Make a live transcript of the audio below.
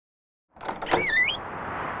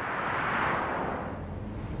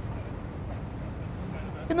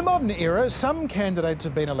modern era, some candidates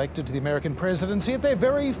have been elected to the American presidency at their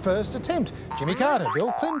very first attempt. Jimmy Carter,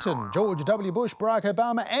 Bill Clinton, George W. Bush, Barack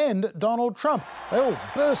Obama and Donald Trump. They all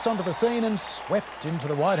burst onto the scene and swept into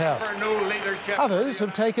the White House. Others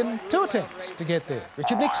have taken 2 attempts to get there.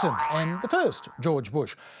 Richard Nixon and the first George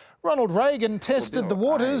Bush. Ronald Reagan tested the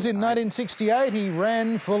waters in 1968. He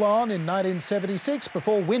ran full-on in 1976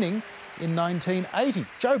 before winning in 1980.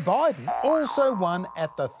 Joe Biden also won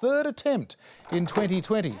at the 3rd attempt in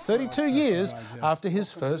 2020, 32 years after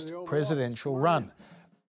his first presidential run.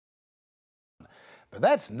 But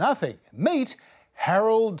that's nothing. Meet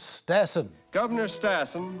Harold Stassen. Governor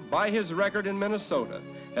Stassen, by his record in Minnesota,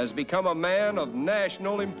 has become a man of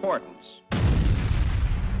national importance.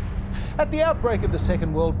 At the outbreak of the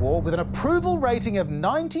Second World War, with an approval rating of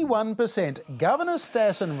 91%, Governor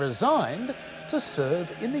Stassen resigned to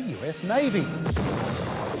serve in the US Navy.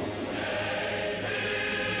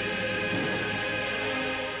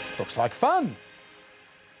 Looks like fun.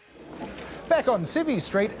 Back on Civvy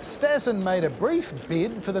Street, Stassen made a brief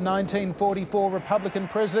bid for the 1944 Republican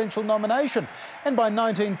presidential nomination. And by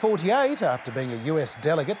 1948, after being a US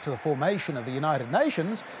delegate to the formation of the United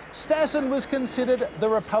Nations, Stassen was considered the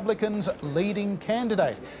Republicans' leading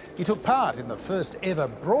candidate. He took part in the first ever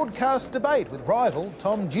broadcast debate with rival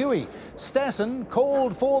Tom Dewey. Stassen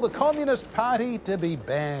called for the Communist Party to be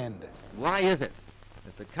banned. Why is it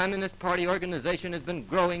that the Communist Party organization has been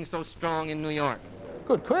growing so strong in New York?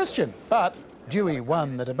 Good question, but Dewey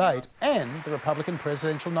won the debate and the Republican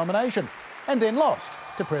presidential nomination, and then lost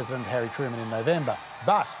to President Harry Truman in November.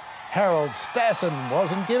 But Harold Stassen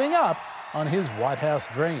wasn't giving up on his White House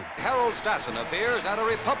dream. Harold Stassen appears at a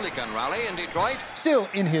Republican rally in Detroit. Still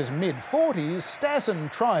in his mid-40s,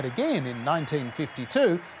 Stassen tried again in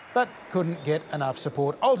 1952, but couldn't get enough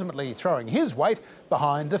support, ultimately throwing his weight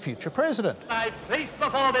behind the future president. I place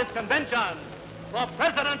before this convention, for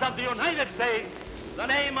President of the United States, the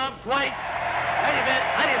name of Dwight David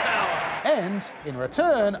Eisenhower. And in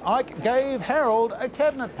return, Ike gave Harold a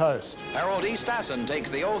cabinet post. Harold E. Stassen takes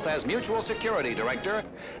the oath as Mutual Security Director.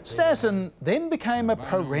 Stassen then became a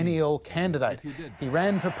perennial candidate. He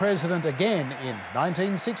ran for president again in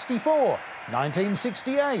 1964,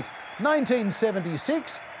 1968,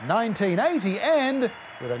 1976, 1980 and,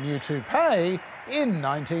 with a new toupee, in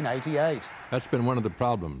 1988. That's been one of the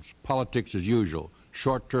problems. Politics as usual,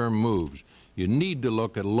 short-term moves. You need to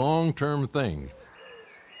look at long-term things.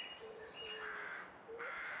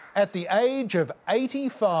 At the age of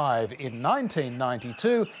 85 in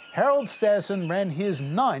 1992, Harold Stassen ran his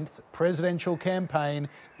 9th presidential campaign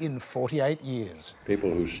in 48 years.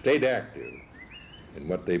 People who stayed active in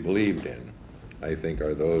what they believed in, I think,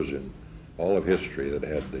 are those in all of history that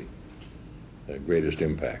had the greatest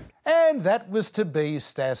impact. And that was to be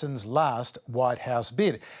Stassen's last White House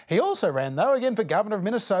bid. He also ran, though, again for Governor of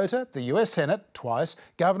Minnesota, the US Senate twice,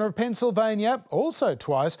 Governor of Pennsylvania also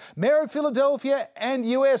twice, Mayor of Philadelphia and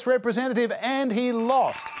US Representative, and he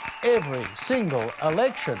lost every single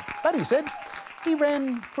election. But he said he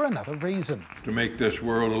ran for another reason. To make this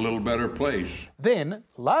world a little better place. Then,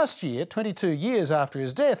 last year, 22 years after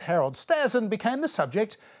his death, Harold Stassen became the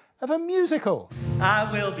subject of a musical.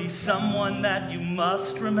 I will be someone that you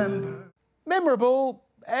must remember. Memorable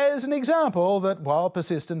as an example that while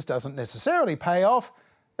persistence doesn't necessarily pay off,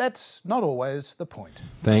 that's not always the point.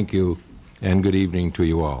 Thank you, and good evening to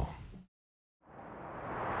you all.